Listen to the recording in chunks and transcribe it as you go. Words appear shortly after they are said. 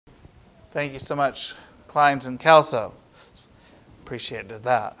Thank you so much, Kleins and Kelso. Appreciated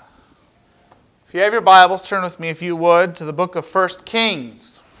that. If you have your Bibles, turn with me, if you would, to the book of 1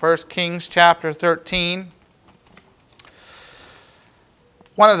 Kings. 1 Kings chapter 13.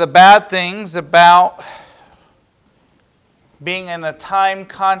 One of the bad things about being in a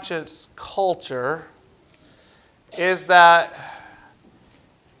time-conscious culture is that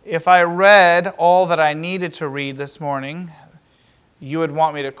if I read all that I needed to read this morning, you would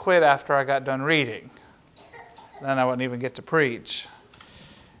want me to quit after I got done reading. Then I wouldn't even get to preach.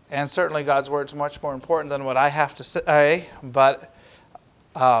 And certainly God's Word is much more important than what I have to say. But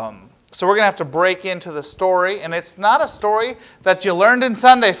so we're going to have to break into the story. And it's not a story that you learned in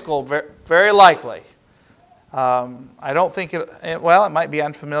Sunday school, very likely. I don't think it might be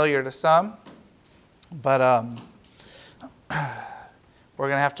unfamiliar to some. But we're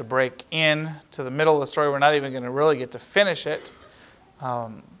going to have to break in to the middle of the story. We're not even going to really get to finish it.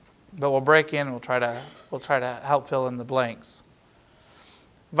 But we'll break in and we'll try to help fill in the blanks.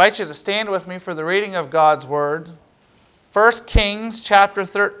 I invite you to stand with me for the reading of God's Word. 1 Kings chapter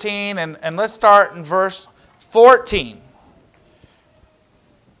 13, and let's start in verse 14.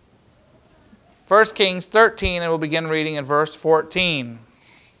 1 Kings 13, and we'll begin reading in verse 14.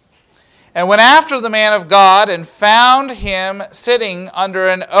 And went after the man of God, and found him sitting under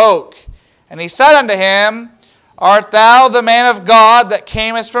an oak. And he said unto him, Art thou the man of God that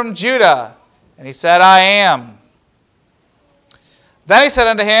camest from Judah? And he said, I am. Then he said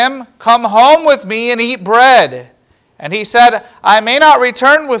unto him, Come home with me and eat bread. And he said, I may not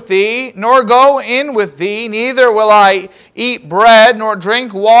return with thee, nor go in with thee, neither will I eat bread, nor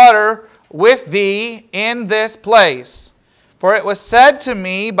drink water with thee in this place. For it was said to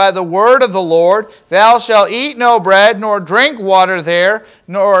me by the word of the Lord, Thou shalt eat no bread, nor drink water there,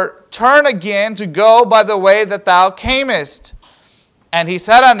 nor turn again to go by the way that thou camest. And he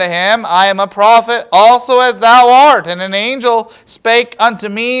said unto him, I am a prophet also as thou art. And an angel spake unto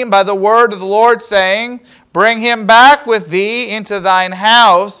me by the word of the Lord, saying, Bring him back with thee into thine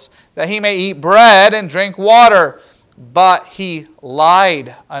house, that he may eat bread and drink water. But he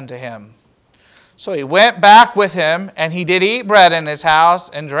lied unto him. So he went back with him, and he did eat bread in his house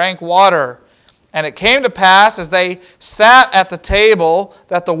and drank water. And it came to pass, as they sat at the table,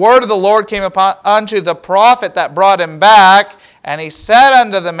 that the word of the Lord came unto the prophet that brought him back. And he said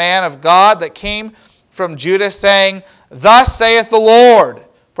unto the man of God that came from Judah, saying, Thus saith the Lord,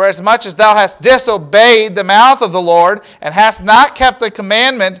 For as much as thou hast disobeyed the mouth of the Lord, and hast not kept the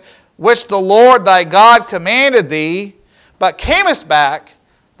commandment which the Lord thy God commanded thee, but camest back,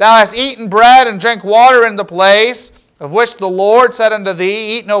 thou hast eaten bread and drank water in the place, of which the Lord said unto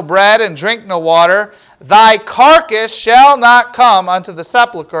thee, Eat no bread and drink no water, thy carcass shall not come unto the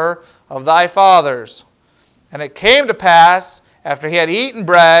sepulchre of thy fathers. And it came to pass, after he had eaten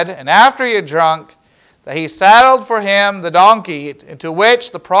bread, and after he had drunk, that he saddled for him the donkey, into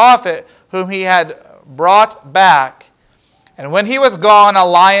which the prophet whom he had brought back. And when he was gone, a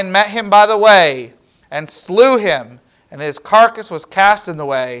lion met him by the way, and slew him, and his carcass was cast in the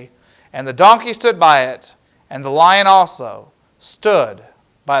way, and the donkey stood by it, and the lion also stood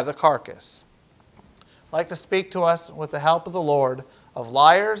by the carcass. I'd like to speak to us with the help of the Lord of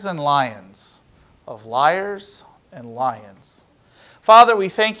liars and lions. Of liars and lions. Father, we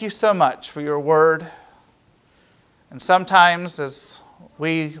thank you so much for your word. And sometimes as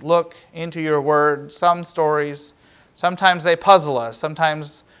we look into your word, some stories, sometimes they puzzle us.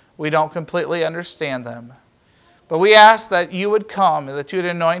 Sometimes we don't completely understand them. But we ask that you would come and that you would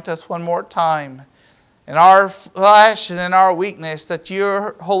anoint us one more time in our flesh and in our weakness, that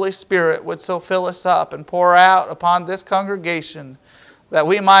your Holy Spirit would so fill us up and pour out upon this congregation that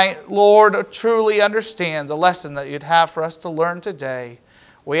we might, Lord, truly understand the lesson that you'd have for us to learn today.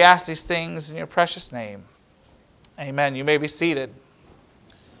 We ask these things in your precious name. Amen. You may be seated.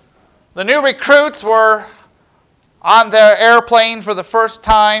 The new recruits were on their airplane for the first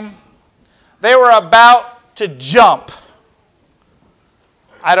time. They were about to jump.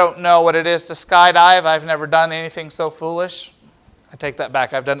 I don't know what it is to skydive. I've never done anything so foolish. I take that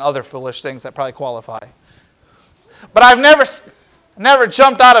back. I've done other foolish things that probably qualify. But I've never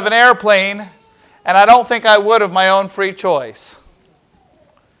jumped out of an airplane, and I don't think I would of my own free choice.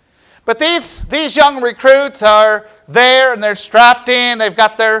 But these young recruits are there, and they're strapped in. They've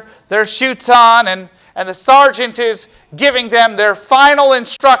got their chutes on, and the sergeant is giving them their final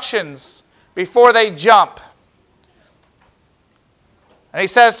instructions before they jump. And he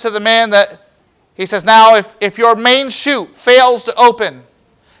says to the man now if your main chute fails to open,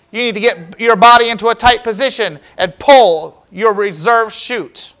 you need to get your body into a tight position and pull your reserve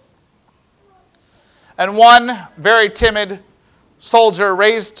chute. And one very timid soldier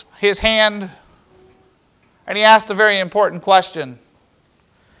raised his hand and he asked a very important question.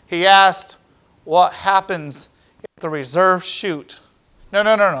 He asked, what happens if the reserves shoot? No,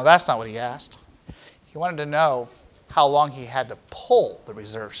 that's not what he asked. He wanted to know how long he had to pull the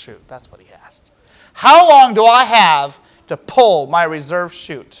reserve chute. That's what he asked. How long do I have to pull my reserve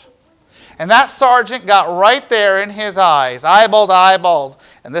chute? And that sergeant got right there in his eyes, eyeball to eyeball,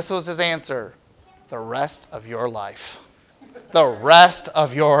 and this was his answer. The rest of your life. The rest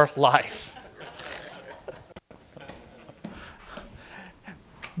of your life.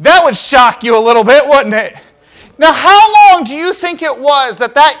 That would shock you a little bit, wouldn't it? Now, how long do you think it was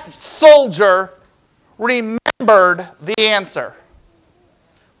that soldier remembered the answer?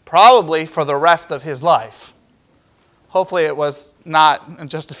 Probably for the rest of his life. Hopefully it was not in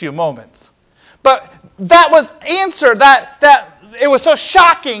just a few moments. But that was answered, that it was so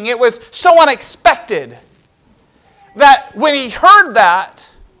shocking, it was so unexpected, that when he heard that,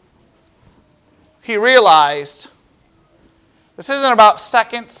 he realized this isn't about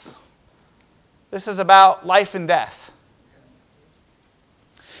seconds, this is about life and death.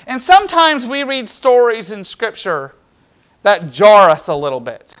 And sometimes we read stories in Scripture that jar us a little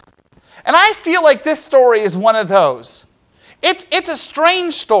bit. And I feel like this story is one of those. It's a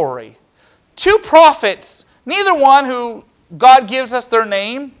strange story. Two prophets, neither one who God gives us their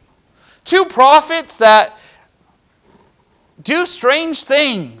name. Two prophets that do strange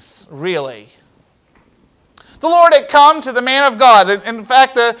things, really. The Lord had come to the man of God. In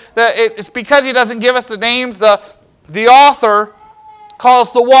fact, it's because he doesn't give us the names, the author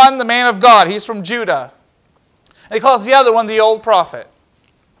calls the one the man of God. He's from Judah. And he calls the other one the old prophet.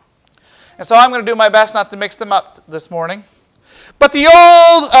 And so I'm going to do my best not to mix them up this morning. But the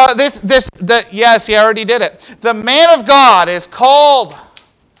old, yes, he already did it. The man of God is called.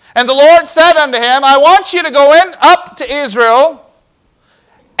 And the Lord said unto him, I want you to go up to Israel,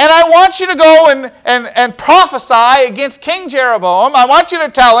 and I want you to go and prophesy against King Jeroboam. I want you to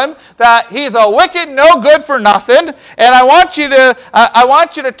tell him that he's a wicked, no good for nothing. And I want you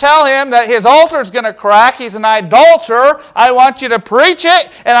to tell him that his altar is going to crack. He's an idolater. I want you to preach it,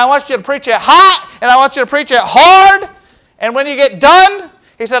 and I want you to preach it hot, and I want you to preach it hard. And when you get done,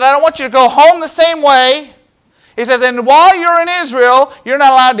 he said, I don't want you to go home the same way. He says, and while you're in Israel, you're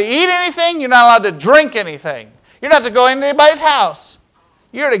not allowed to eat anything. You're not allowed to drink anything. You're not to go into anybody's house.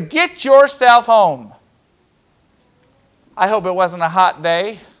 You're to get yourself home. I hope it wasn't a hot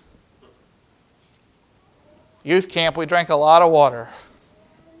day. Youth camp, we drank a lot of water.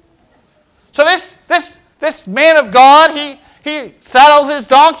 So this man of God, he saddles his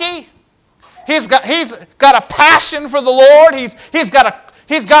donkey. He's got a passion for the Lord. He's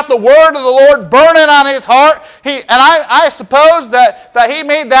got the word of the Lord burning on his heart. I suppose that he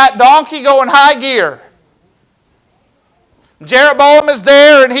made that donkey go in high gear. Jeroboam is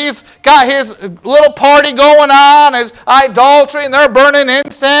there, and he's got his little party going on, his idolatry, and they're burning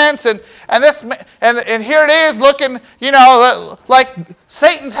incense, and here it is looking, like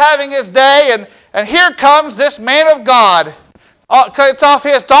Satan's having his day, and here comes this man of God. Cuts off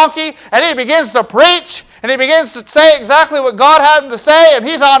his donkey, and he begins to preach, and he begins to say exactly what God had him to say, and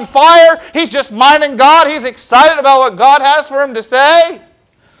he's on fire. He's just minding God. He's excited about what God has for him to say.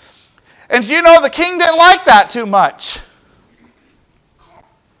 And the king didn't like that too much.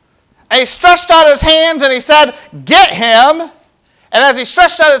 And he stretched out his hands and he said, get him. And as he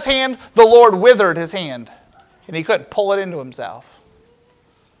stretched out his hand, the Lord withered his hand. And he couldn't pull it into himself.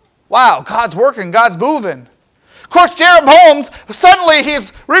 Wow, God's working, God's moving. Of course, Jeroboam, suddenly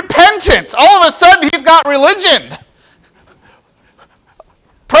he's repentant. All of a sudden, he's got religion.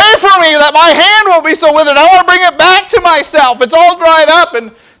 Pray for me that my hand won't be so withered. I want to bring it back to myself. It's all dried up.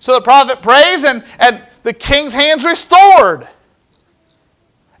 And so the prophet prays, and the king's hand's restored.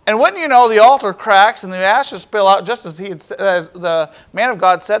 And wouldn't you know, the altar cracks and the ashes spill out, just as as the man of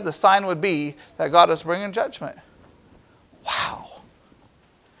God said the sign would be that God is bringing judgment. Wow.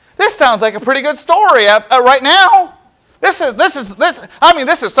 This sounds like a pretty good story right now. This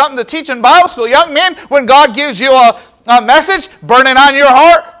is something to teach in Bible school. Young men, when God gives you a message, burn it on your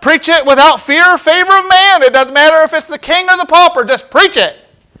heart, preach it without fear or favor of man. It doesn't matter if it's the king or the pauper, just preach it.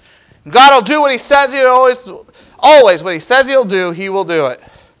 God will do what he says always what he says he'll do, he will do it.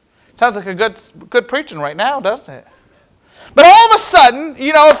 Sounds like a good preaching right now, doesn't it? But all of a sudden,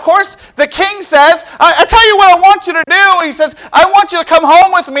 of course, the king says, I tell you what I want you to do. He says, I want you to come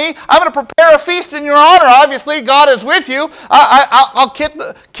home with me. I'm going to prepare a feast in your honor. Obviously, God is with you. I'll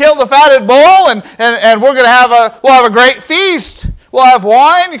kill the fatted bull, and we're going to we'll have a great feast. We'll have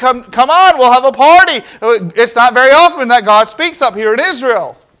wine. Come on, we'll have a party. It's not very often that God speaks up here in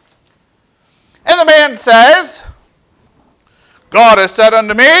Israel. And the man says, God has said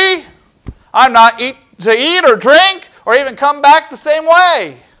unto me, I'm not to eat or drink or even come back the same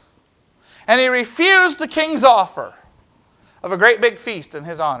way. And he refused the king's offer of a great big feast in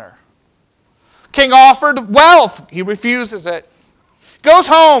his honor. King offered wealth. He refuses it. Goes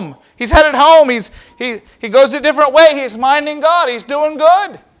home. He's headed home. He goes a different way. He's minding God. He's doing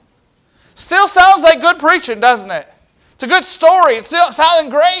good. Still sounds like good preaching, doesn't it? It's a good story. It's still sounding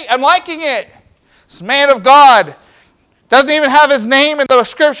great. I'm liking it. This man of God doesn't even have his name in the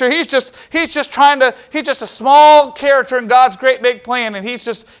scripture. He's just a small character in God's great big plan, and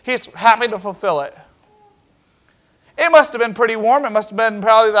he's happy to fulfill it. It must have been pretty warm. It must have been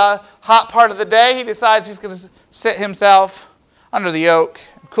probably the hot part of the day. He decides he's going to sit himself under the oak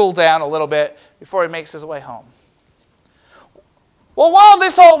and cool down a little bit before he makes his way home. Well, while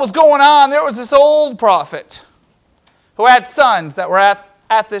this all was going on, there was this old prophet who had sons that were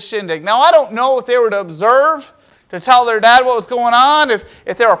at this shindig. Now, I don't know if they were to observe, to tell their dad what was going on, if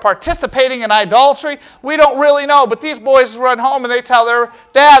they were participating in idolatry. We don't really know. But these boys run home and they tell their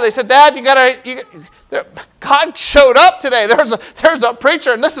dad, they said, Dad, God showed up today. There's a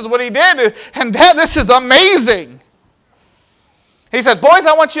preacher and this is what he did. And Dad, this is amazing. He said, boys,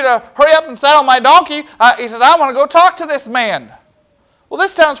 I want you to hurry up and saddle my donkey. He says, I want to go talk to this man. Well,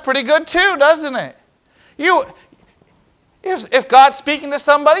 this sounds pretty good too, doesn't it? If God's speaking to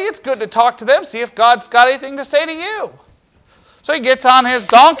somebody, it's good to talk to them, see if God's got anything to say to you. So he gets on his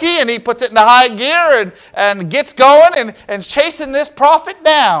donkey and he puts it into high gear and gets going and is chasing this prophet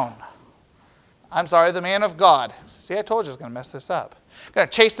down. I'm sorry, the man of God. See, I told you I was going to mess this up. Going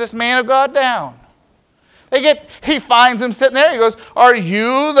to chase this man of God down. He finds him sitting there. He goes, are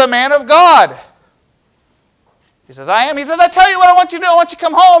you the man of God? He says, I am. He says, I tell you what I want you to do. I want you to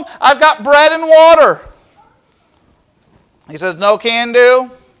come home. I've got bread and water. He says, no can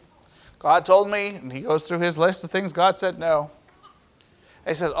do. God told me. And he goes through his list of things God said no.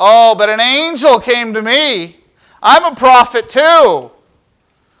 He says, oh, but an angel came to me. I'm a prophet too.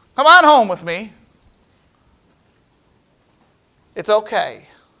 Come on home with me. It's okay.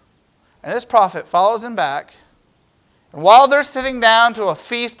 And this prophet follows him back. And while they're sitting down to a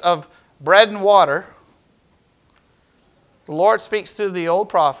feast of bread and water, the Lord speaks to the old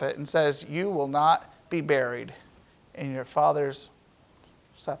prophet and says, you will not be buried in your father's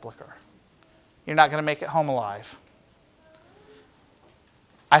sepulcher. You're not going to make it home alive.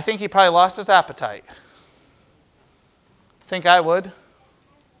 I think he probably lost his appetite. Think I would?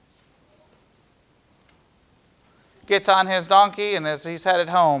 Gets on his donkey, and as he's headed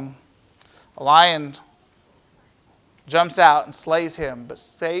home, a lion jumps out and slays him, but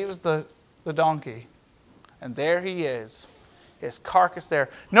saves the donkey. And there he is, his carcass there.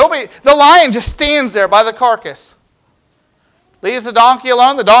 The lion just stands there by the carcass. Leaves the donkey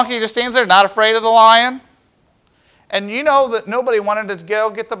alone. The donkey just stands there, not afraid of the lion. And you know that nobody wanted to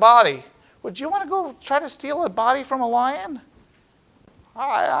go get the body. Would you want to go try to steal a body from a lion?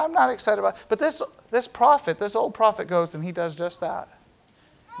 I'm not excited about it. But this old prophet goes and he does just that.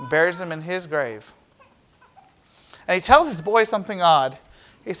 And buries him in his grave. And he tells his boy something odd.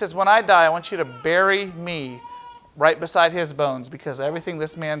 He says, when I die, I want you to bury me right beside his bones because everything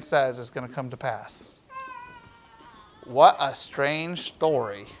this man says is going to come to pass. What a strange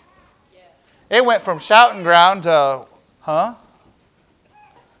story. It went from shouting ground to,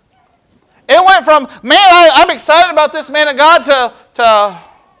 It went from, man, I'm excited about this man of God to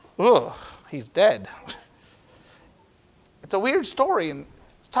he's dead. It's a weird story and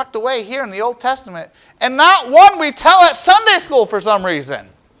it's tucked away here in the Old Testament. And not one we tell at Sunday school for some reason.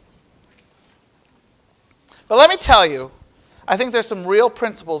 But let me tell you, I think there's some real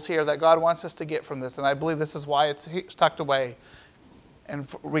principles here that God wants us to get from this, and I believe this is why it's tucked away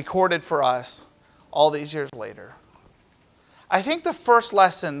and recorded for us all these years later. I think the first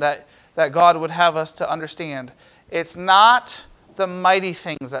lesson that God would have us to understand, it's not the mighty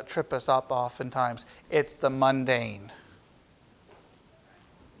things that trip us up oftentimes, it's the mundane.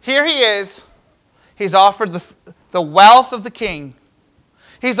 Here he is. He's offered the wealth of the king.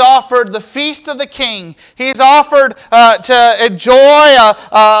 He's offered the feast of the king. He's offered to enjoy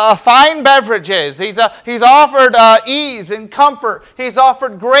fine beverages. He's offered ease and comfort. He's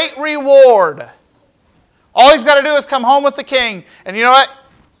offered great reward. All he's got to do is come home with the king. And you know what?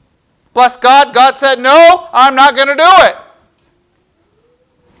 Bless God. God said, no, I'm not going to do it.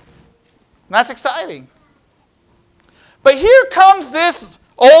 And that's exciting. But here comes this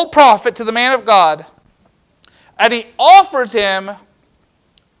old prophet to the man of God. And he offers him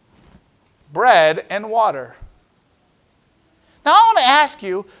bread and water. Now I want to ask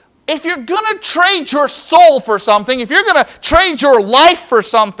you, if you're going to trade your soul for something, if you're going to trade your life for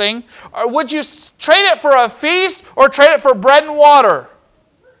something, would you trade it for a feast or trade it for bread and water?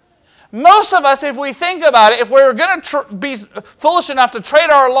 Most of us, if we think about it, if we're going to be foolish enough to trade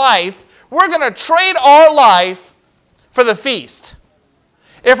our life, we're going to trade our life for the feast.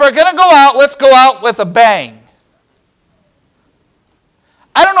 If we're going to go out, let's go out with a bang.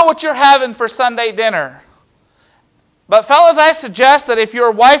 I don't know what you're having for Sunday dinner. But fellas, I suggest that if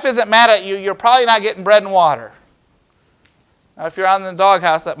your wife isn't mad at you, you're probably not getting bread and water. Now, if you're out in the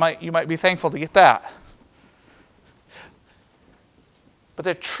doghouse, you might be thankful to get that. But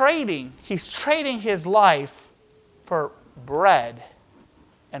he's trading his life for bread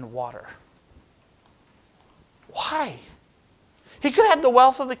and water. Why? He could have had the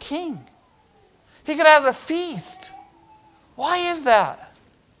wealth of the king. He could have the feast. Why is that?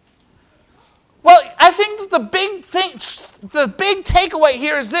 Well, I think that the big takeaway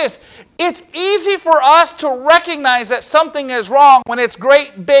here is this. It's easy for us to recognize that something is wrong when it's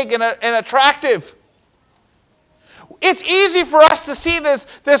great, big, and attractive. It's easy for us to see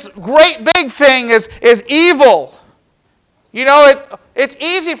this great big thing as evil. You know, it's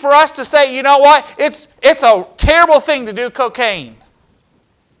easy for us to say, you know what, it's a terrible thing to do cocaine.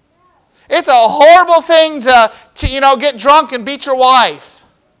 It's a horrible thing to get drunk and beat your wife.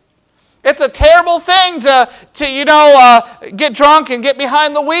 It's a terrible thing to get drunk and get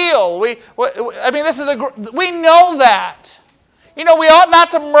behind the wheel. We know that. We ought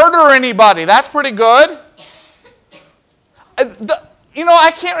not to murder anybody. That's pretty good.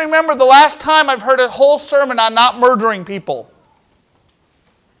 I can't remember the last time I've heard a whole sermon on not murdering people.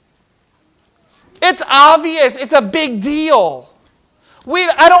 It's obvious. It's a big deal.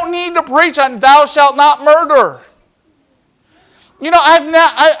 I don't need to preach on thou shalt not murder.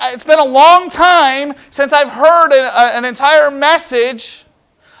 It's been a long time since I've heard an entire message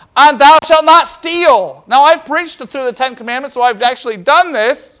on thou shalt not steal. Now, I've preached through the Ten Commandments, so I've actually done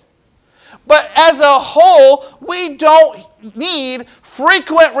this. But as a whole, we don't need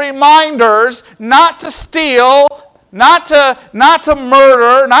frequent reminders not to steal, not to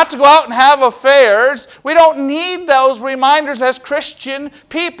murder, not to go out and have affairs. We don't need those reminders as Christian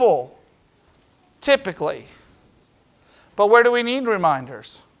people, typically. But where do we need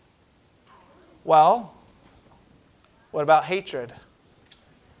reminders? Well, what about hatred?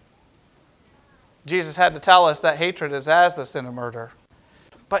 Jesus had to tell us that hatred is as the sin of murder.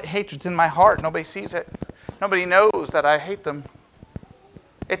 But hatred's in my heart. Nobody sees it. Nobody knows that I hate them.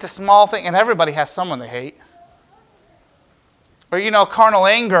 It's a small thing, and everybody has someone they hate. Or, carnal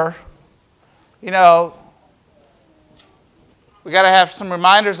anger. We got to have some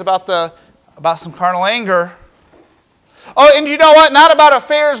reminders about some carnal anger. Oh, and you know what? Not about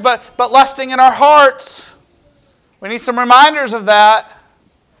affairs, but lusting in our hearts. We need some reminders of that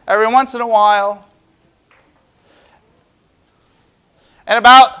every once in a while. And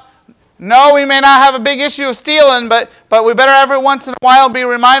we may not have a big issue of stealing, but we better every once in a while be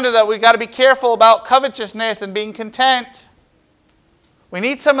reminded that we've got to be careful about covetousness and being content. We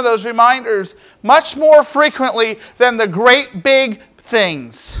need some of those reminders much more frequently than the great big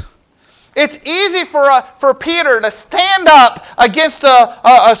things. It's easy for Peter to stand up against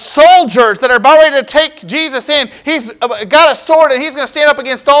soldiers that are about ready to take Jesus in. He's got a sword and he's going to stand up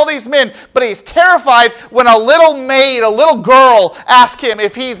against all these men, but he's terrified when a little girl asks him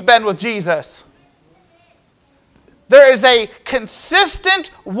if he's been with Jesus. There is a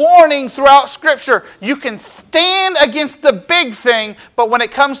consistent warning throughout Scripture. You can stand against the big thing, but when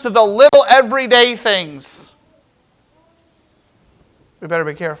it comes to the little everyday things, we better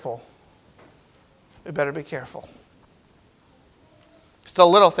be careful. We better be careful. It's the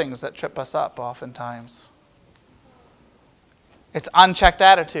little things that trip us up oftentimes. It's unchecked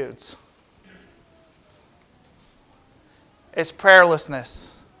attitudes. It's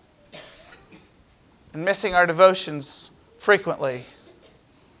prayerlessness. And missing our devotions frequently.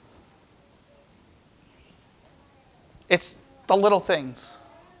 It's the little things.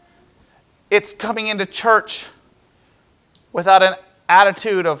 It's coming into church without an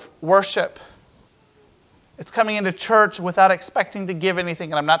attitude of worship. It's coming into church without expecting to give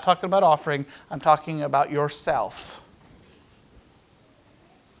anything. And I'm not talking about offering. I'm talking about yourself.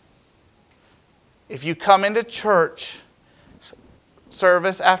 If you come into church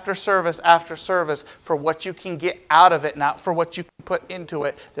service after service after service for what you can get out of it, not for what you can put into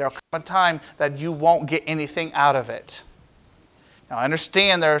it, there will come a time that you won't get anything out of it. Now, I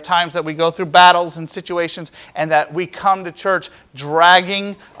understand there are times that we go through battles and situations and that we come to church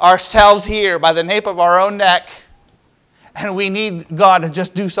dragging ourselves here by the nape of our own neck and we need God to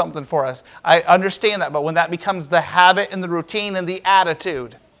just do something for us. I understand that, but when that becomes the habit and the routine and the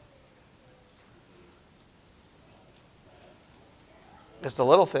attitude, It's the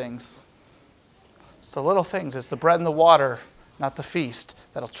little things. It's the little things. It's the bread and the water, not the feast,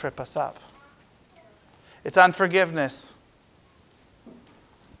 that'll trip us up. It's unforgiveness.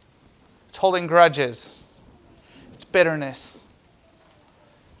 It's holding grudges. It's bitterness.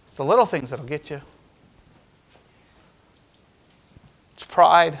 It's the little things that'll get you. It's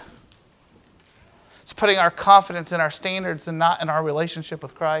pride. It's putting our confidence in our standards and not in our relationship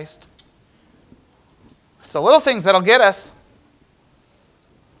with Christ. It's the little things that'll get us.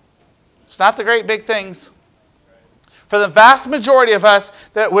 It's not the great big things. For the vast majority of us,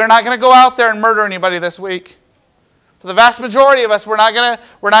 that we're not going to go out there and murder anybody this week. For the vast majority of us, we're not going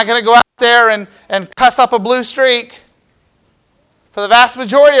to go out there and cuss up a blue streak. For the vast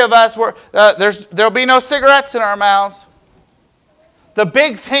majority of us, there'll be no cigarettes in our mouths. The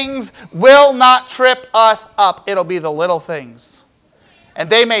big things will not trip us up. It'll be the little things. And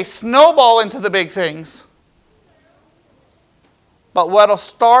they may snowball into the big things. But what'll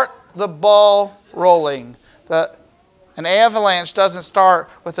start the ball rolling? An avalanche doesn't start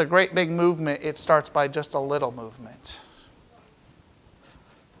with a great big movement. It starts by just a little movement.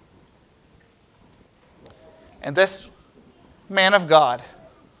 And this man of God,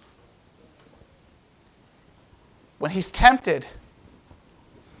 when he's tempted,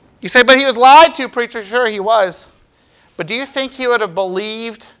 you say, but he was lied to, preacher. Sure, he was. But do you think he would have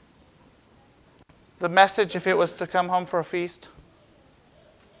believed the message if it was to come home for a feast?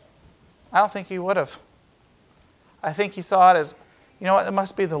 I don't think he would have. I think he saw it as, you know what, it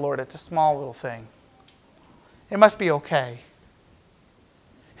must be the Lord. It's a small little thing. It must be okay.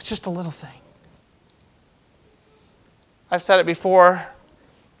 It's just a little thing. I've said it before.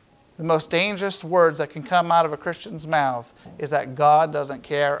 The most dangerous words that can come out of a Christian's mouth is that God doesn't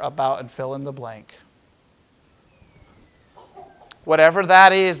care about and fill in the blank. Whatever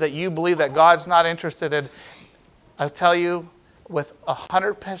that is that you believe that God's not interested in, I tell you with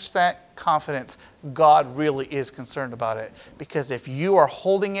 100% confidence, God really is concerned about it. Because if you are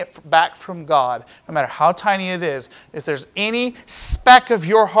holding it back from God, no matter how tiny it is, if there's any speck of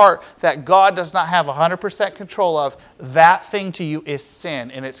your heart that God does not have 100% control of, that thing to you is sin,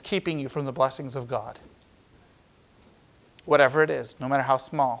 and it's keeping you from the blessings of God. Whatever it is, no matter how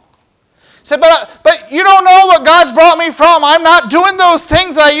small. Say, but you don't know what God's brought me from. I'm not doing those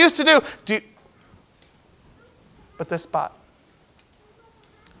things that I used to do. But this spot.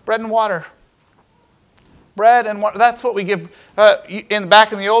 Bread and water. Bread and water. That's what we give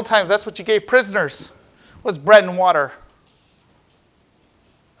back in the old times. That's what you gave prisoners, was bread and water.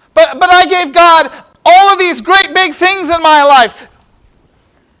 But I gave God all of these great big things in my life.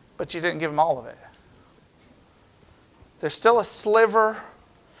 But you didn't give him all of it. There's still a sliver.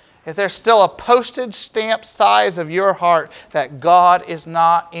 If there's still a postage stamp size of your heart that God is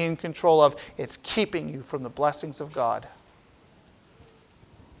not in control of, it's keeping you from the blessings of God.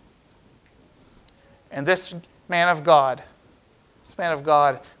 And this man of God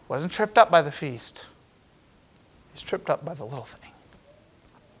wasn't tripped up by the feast. He's tripped up by the little thing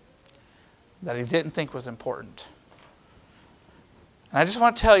that he didn't think was important. And I just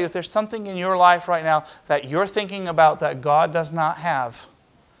want to tell you, if there's something in your life right now that you're thinking about that God does not have,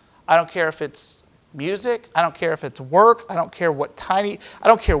 I don't care if it's music, I don't care if it's work, I don't care what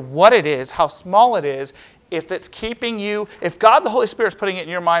it is, how small it is. If it's keeping you, if God the Holy Spirit is putting it in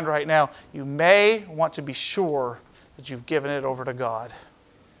your mind right now, you may want to be sure that you've given it over to God.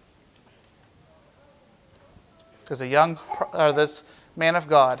 Because this man of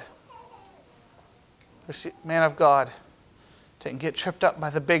God didn't get tripped up by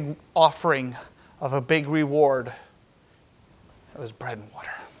the big offering of a big reward. It was bread and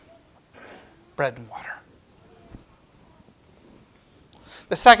water. Bread and water.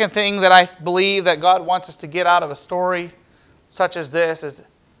 The second thing that I believe that God wants us to get out of a story such as this is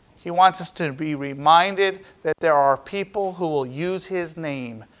he wants us to be reminded that there are people who will use his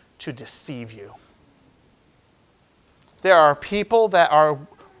name to deceive you. There are people that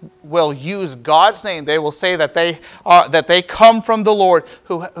will use God's name. They will say that they come from the Lord,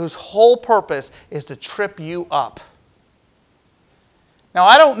 whose whole purpose is to trip you up. Now,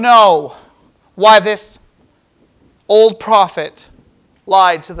 I don't know why this old prophet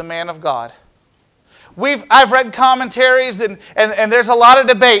lied to the man of God. I've read commentaries and there's a lot of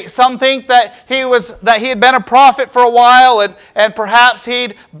debate. Some think that he had been a prophet for a while and perhaps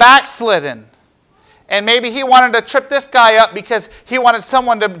he'd backslidden. And maybe he wanted to trip this guy up because he wanted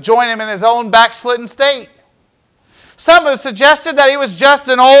someone to join him in his own backslidden state. Some have suggested that he was just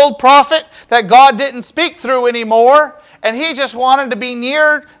an old prophet that God didn't speak through anymore, and he just wanted to be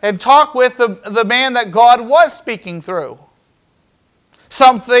near and talk with the man that God was speaking through.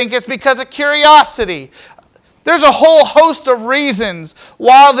 Some think it's because of curiosity. There's a whole host of reasons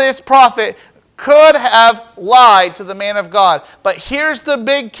why this prophet could have lied to the man of God. But here's the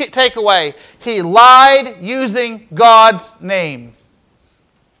big takeaway. He lied using God's name.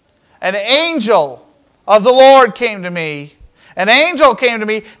 An angel of the Lord came to me. An angel came to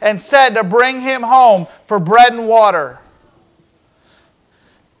me and said to bring him home for bread and water.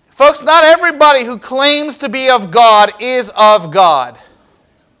 Folks, not everybody who claims to be of God is of God.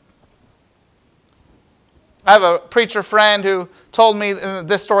 I have a preacher friend who told me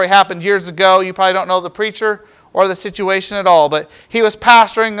this story happened years ago. You probably don't know the preacher or the situation at all, but he was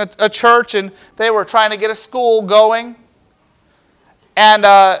pastoring a church and they were trying to get a school going. And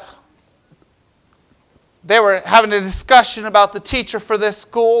they were having a discussion about the teacher for this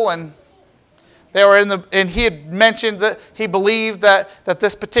school, and they were and he had mentioned that he believed that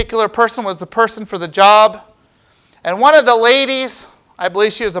this particular person was the person for the job. And one of the ladies, I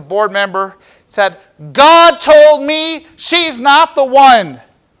believe she was a board member, said, "God told me she's not the one."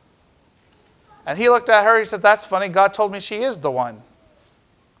 And he looked at her, he said, "That's funny, God told me she is the one."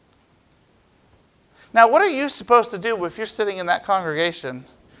 Now, what are you supposed to do if you're sitting in that congregation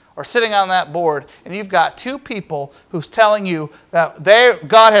or sitting on that board and you've got two people who's telling you that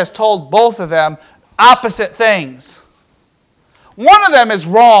God has told both of them opposite things? One of them is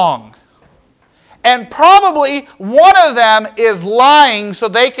wrong. And probably one of them is lying so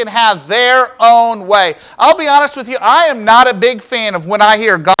they can have their own way. I'll be honest with you, I am not a big fan of when I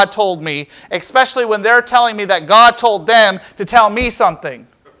hear God told me, especially when they're telling me that God told them to tell me something.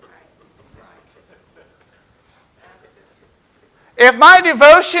 If my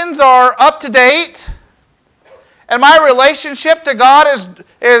devotions are up to date and my relationship to God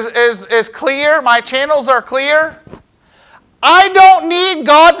is clear, my channels are clear, I don't need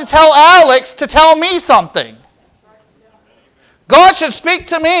God to tell Alex to tell me something. God should speak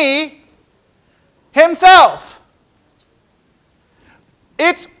to me himself.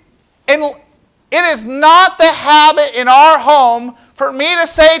 It is not the habit in our home for me to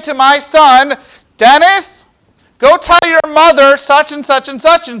say to my son, "Dennis, go tell your mother such and such and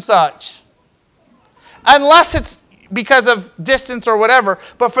such and such." Unless it's because of distance or whatever,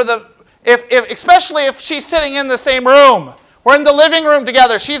 but especially if she's sitting in the same room. We're in the living room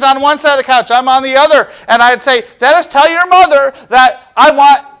together. She's on one side of the couch. I'm on the other. And I'd say, "Dennis, tell your mother that I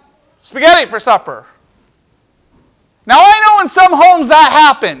want spaghetti for supper." Now, I know in some homes that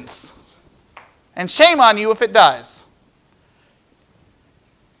happens. And shame on you if it does.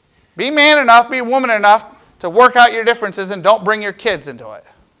 Be man enough, be woman enough to work out your differences and don't bring your kids into it.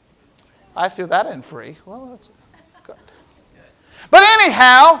 I threw that in free. Well, that's good. But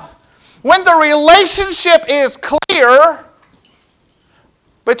anyhow, when the relationship is clear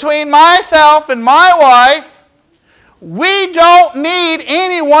between myself and my wife, we don't need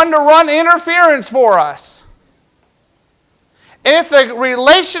anyone to run interference for us. And if the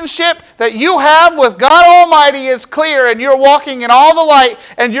relationship that you have with God Almighty is clear and you're walking in all the light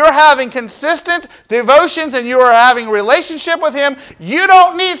and you're having consistent devotions and you are having a relationship with Him, you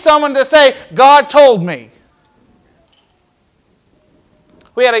don't need someone to say, "God told me."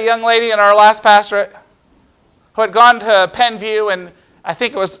 We had a young lady in our last pastorate who had gone to Penview, and I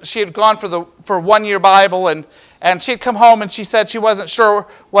think she had gone for 1 year Bible, and she'd come home and she said she wasn't sure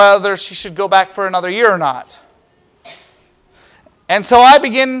whether she should go back for another year or not. And so I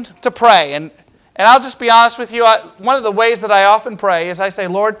began to pray, and I'll just be honest with you, one of the ways that I often pray is I say,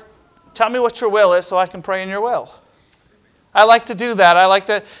 "Lord, tell me what your will is so I can pray in your will." I like to do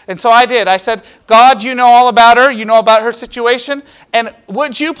that. And so I did. I said, "God, you know all about her. You know about her situation. And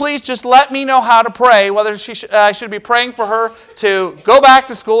would you please just let me know how to pray, whether I should be praying for her to go back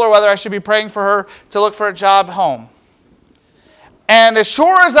to school or whether I should be praying for her to look for a job home." And as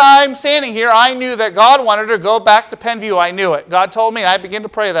sure as I'm standing here, I knew that God wanted her to go back to Penview. I knew it. God told me, and I began to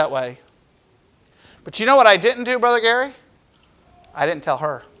pray that way. But you know what I didn't do, Brother Gary? I didn't tell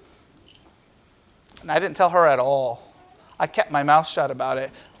her. And I didn't tell her at all. I kept my mouth shut about it.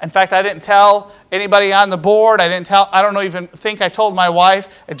 In fact, I didn't tell anybody on the board. I don't even think I told my wife.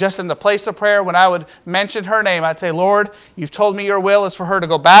 Just in the place of prayer, when I would mention her name, I'd say, "Lord, you've told me your will is for her to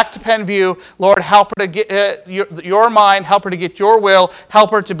go back to Penview. Lord, help her to get your mind, help her to get your will,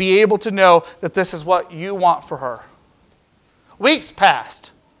 help her to be able to know that this is what you want for her." Weeks passed.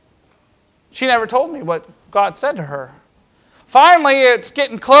 She never told me what God said to her. Finally, it's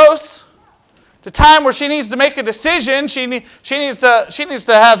getting close. The time where she needs to make a decision, she needs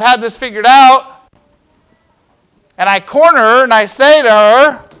to have had this figured out. And I corner her and I say to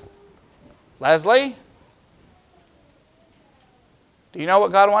her, "Leslie, do you know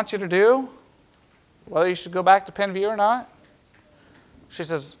what God wants you to do? Whether you should go back to Penview or not?" She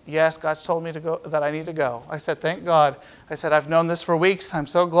says, yes, God's told me to go, that I need to go. I said, thank God. I said, I've known this for weeks. I'm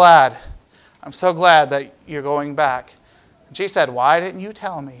so glad. I'm so glad that you're going back. And she said, why didn't you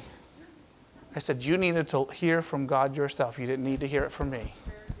tell me? I said, you needed to hear from God yourself. You didn't need to hear it from me.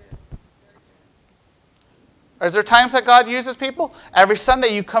 Is there times that God uses people? Every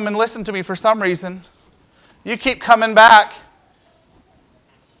Sunday you come and listen to me for some reason. You keep coming back.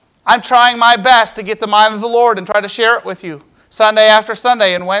 I'm trying my best to get the mind of the Lord and try to share it with you. Sunday after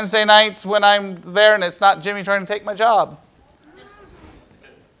Sunday and Wednesday nights when I'm there and it's not Jimmy trying to take my job.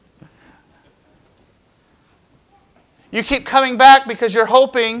 You keep coming back because you're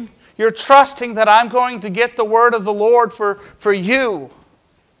hoping, you're trusting that I'm going to get the word of the Lord for you.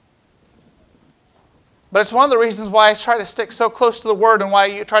 But it's one of the reasons why I try to stick so close to the Word and why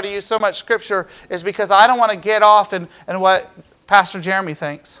you try to use so much Scripture is because I don't want to get off in what Pastor Jeremy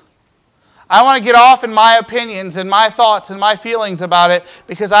thinks. I want to get off in my opinions and my thoughts and my feelings about it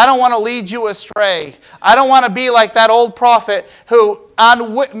because I don't want to lead you astray. I don't want to be like that old prophet who,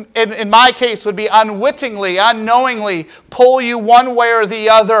 in my case, would be unwittingly, unknowingly pull you one way or the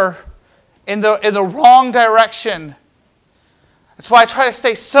other in the wrong direction. That's why I try to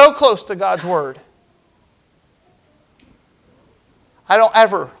stay so close to God's Word. I don't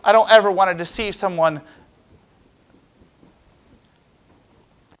ever want to deceive someone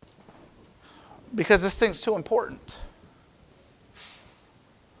because this thing's too important.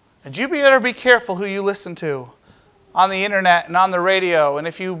 And you better be careful who you listen to on the internet and on the radio. And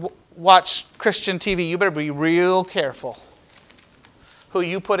if you watch Christian TV, you better be real careful who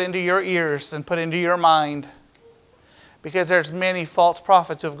you put into your ears and put into your mind. Because there's many false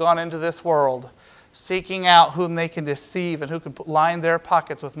prophets who have gone into this world seeking out whom they can deceive and who can line their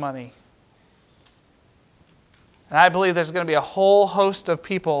pockets with money. And I believe there's going to be a whole host of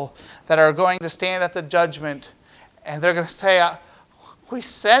people that are going to stand at the judgment and they're going to say, we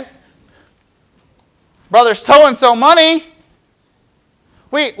sent Brother so-and-so money.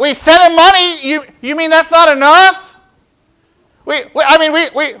 We sent him money. You mean that's not enough? We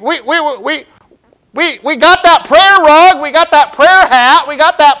got that prayer rug, we got that prayer hat, we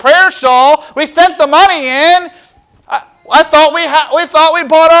got that prayer shawl, we sent the money in. I thought we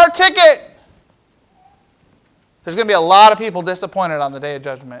bought our ticket. There's going to be a lot of people disappointed on the day of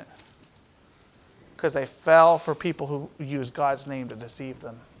judgment because they fell for people who use God's name to deceive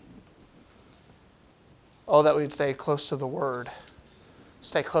them. Oh, that we'd stay close to the Word.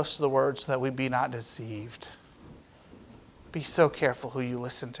 Stay close to the Word so that we be not deceived. Be so careful who you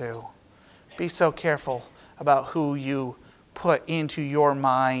listen to. Be so careful about who you put into your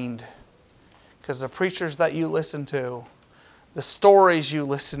mind. Because the preachers that you listen to, the stories you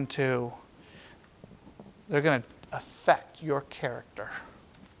listen to, they're going to affect your character.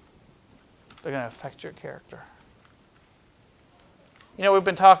 They're going to affect your character. You know, we've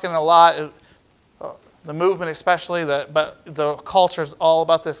been talking a lot, the movement especially, but the culture is all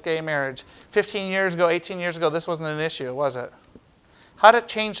about this gay marriage. 15 years ago, 18 years ago, this wasn't an issue, was it? How did it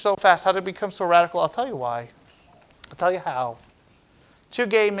change so fast? How did it become so radical? I'll tell you why. I'll tell you how. 2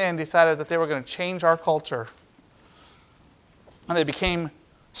 gay men decided that they were going to change our culture. And they became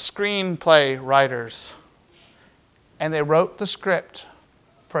screenplay writers. And they wrote the script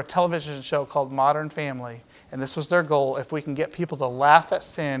for a television show called Modern Family. And this was their goal. If we can get people to laugh at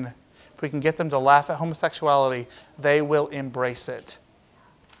sin, if we can get them to laugh at homosexuality, they will embrace it.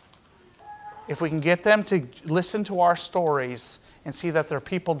 If we can get them to listen to our stories and see that there are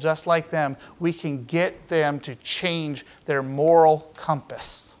people just like them, we can get them to change their moral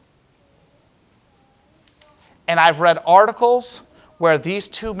compass. And I've read articles where these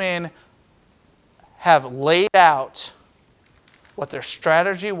 2 men have laid out what their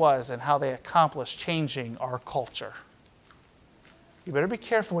strategy was and how they accomplished changing our culture. You better be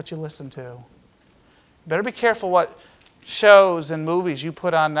careful what you listen to. You better be careful what shows and movies you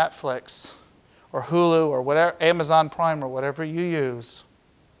put on Netflix or Hulu or whatever, Amazon Prime or whatever you use.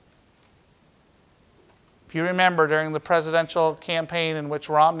 If you remember during the presidential campaign in which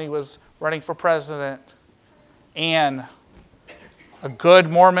Romney was running for president, Anne, a good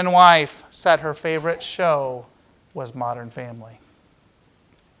Mormon wife, said her favorite show was Modern Family.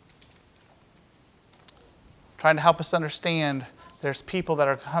 Trying to help us understand there's people that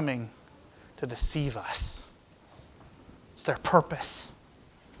are coming to deceive us. It's their purpose.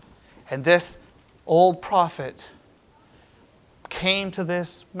 And this old prophet came to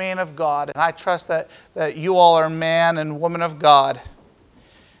this man of God, and I trust that you all are man and woman of God.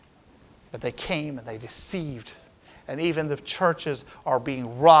 But they came and they deceived. And even the churches are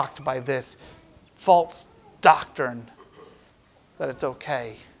being rocked by this false doctrine that it's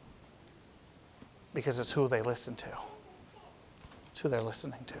okay because it's who they listen to. It's who they're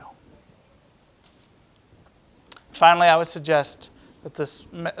listening to. Finally, I would suggest that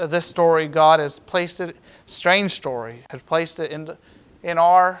this story, God has placed it, strange story, has placed it in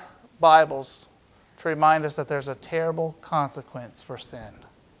our Bibles to remind us that there's a terrible consequence for sin.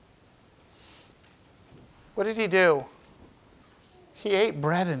 What did he do? He ate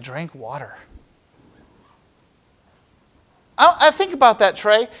bread and drank water. I think about that,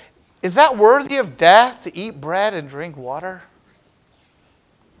 Trey. Is that worthy of death to eat bread and drink water?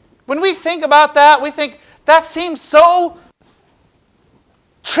 When we think about that, we think that seems so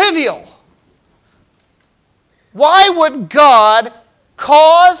trivial. Why would God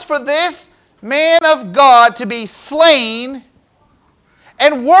cause for this man of God to be slain?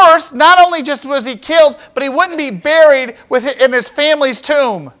 And worse, not only just was he killed, but he wouldn't be buried in his family's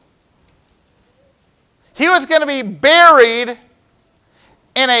tomb. He was going to be buried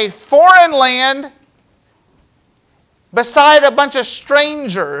in a foreign land beside a bunch of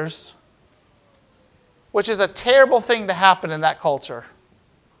strangers, which is a terrible thing to happen in that culture.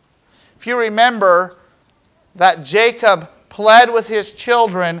 If you remember that Jacob pled with his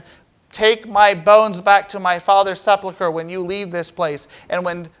children, take my bones back to my father's sepulcher when you leave this place. And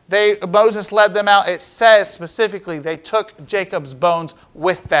when Moses led them out, it says specifically they took Jacob's bones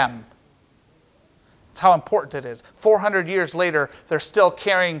with them. That's how important it is. 400 years later, they're still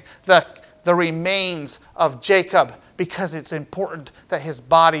carrying the remains of Jacob because it's important that his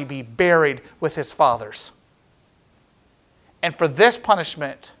body be buried with his father's. And for this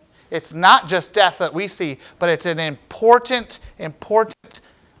punishment, it's not just death that we see, but it's an important,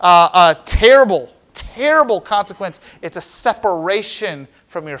 terrible consequence. It's a separation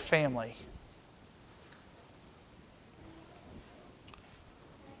from your family.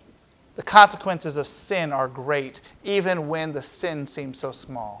 The consequences of sin are great, even when the sin seems so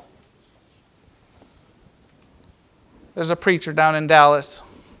small. There's a preacher down in Dallas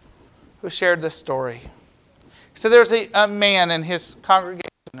who shared this story. He said there's a man in his congregation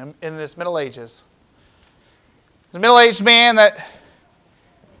in his Middle Ages. He's a middle-aged man that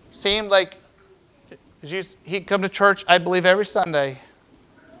seemed like he'd come to church, I believe, every Sunday,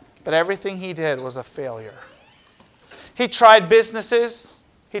 but everything he did was a failure. He tried businesses.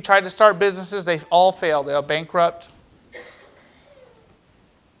 He tried to start businesses. They all failed. They were bankrupt.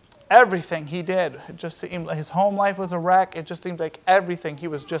 Everything he did, it just seemed like his home life was a wreck. It just seemed like everything. He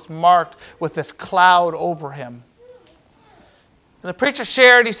was just marked with this cloud over him. And the preacher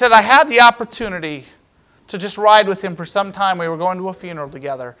shared, he said, I had the opportunity to just ride with him for some time. We were going to a funeral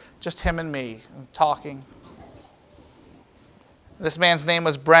together, just him and me, talking. This man's name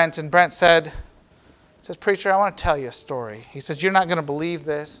was Brent, and Brent said, preacher, I want to tell you a story. He says, you're not going to believe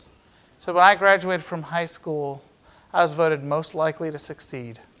this. He said, when I graduated from high school, I was voted most likely to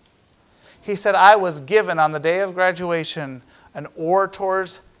succeed. He said, I was given on the day of graduation an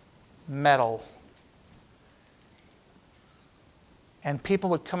orator's medal. And people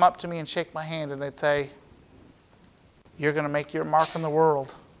would come up to me and shake my hand and they'd say, you're going to make your mark on the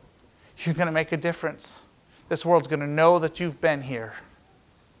world. You're going to make a difference. This world's going to know that you've been here.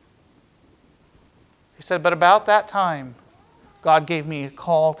 He said, but about that time, God gave me a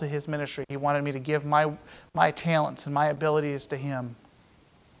call to His ministry. He wanted me to give my talents and my abilities to Him.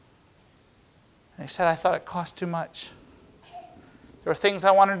 And he said, I thought it cost too much. There were things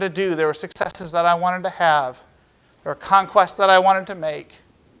I wanted to do. There were successes that I wanted to have. There were conquests that I wanted to make.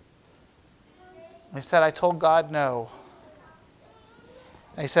 And he said, I told God no.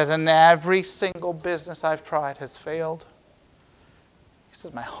 And he says, and every single business I've tried has failed. He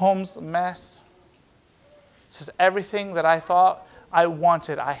says, my home's a mess. He says, everything that I thought I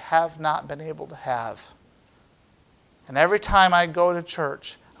wanted, I have not been able to have. And every time I go to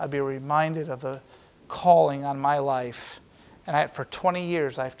church, I'd be reminded of the calling on my life. And for 20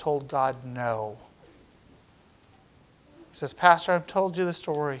 years, I've told God no. He says, Pastor, I've told you the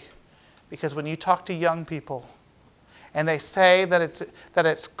story because when you talk to young people and they say that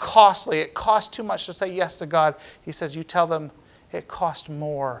it's costly, it costs too much to say yes to God, he says, you tell them it costs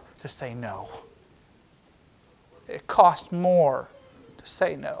more to say no. It costs more to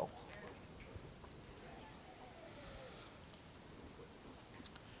say no.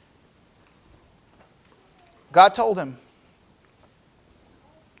 God told him,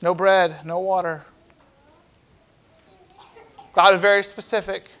 no bread, no water. God was very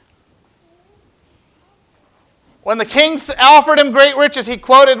specific. When the king offered him great riches, he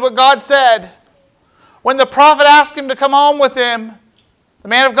quoted what God said. When the prophet asked him to come home with him, the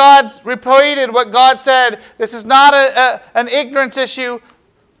man of God repeated what God said. This is not an ignorance issue.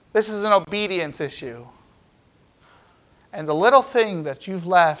 This is an obedience issue. And the little thing that you've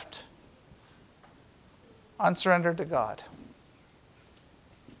left unsurrendered to God,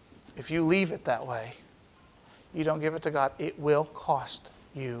 If you leave it that way, you don't give it to God, it will cost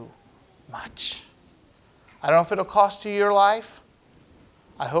you much. I don't know if it'll cost you your life.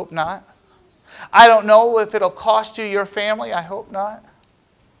 I hope not. I don't know if it'll cost you your family. I hope not.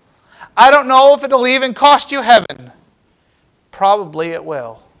 I don't know if it'll even cost you heaven. Probably it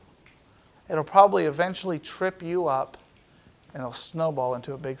will. It'll probably eventually trip you up and it'll snowball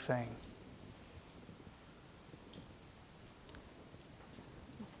into a big thing.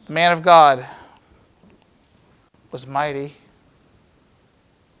 The man of God was mighty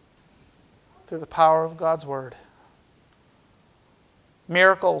through the power of God's word.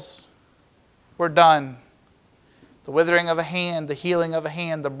 Miracles were done. The withering of a hand, the healing of a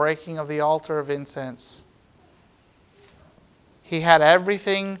hand, the breaking of the altar of incense. He had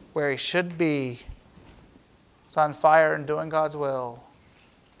everything where he should be. He was on fire and doing God's will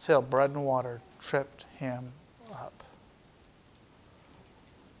till bread and water tripped him up.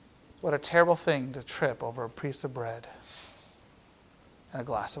 What a terrible thing to trip over a piece of bread and a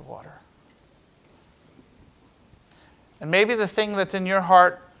glass of water. And maybe the thing that's in your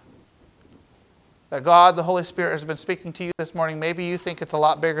heart that God, the Holy Spirit, has been speaking to you this morning, maybe you think it's a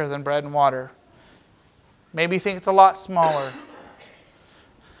lot bigger than bread and water. Maybe you think it's a lot smaller.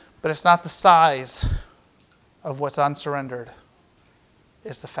 But it's not the size of what's unsurrendered.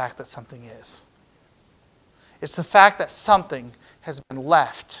 It's the fact that something is. It's the fact that something has been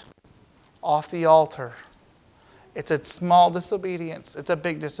left off the altar. It's a small disobedience. It's a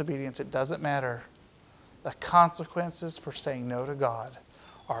big disobedience. It doesn't matter. The consequences for saying no to God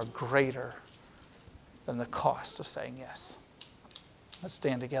are greater than the cost of saying yes. Let's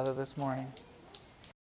stand together this morning.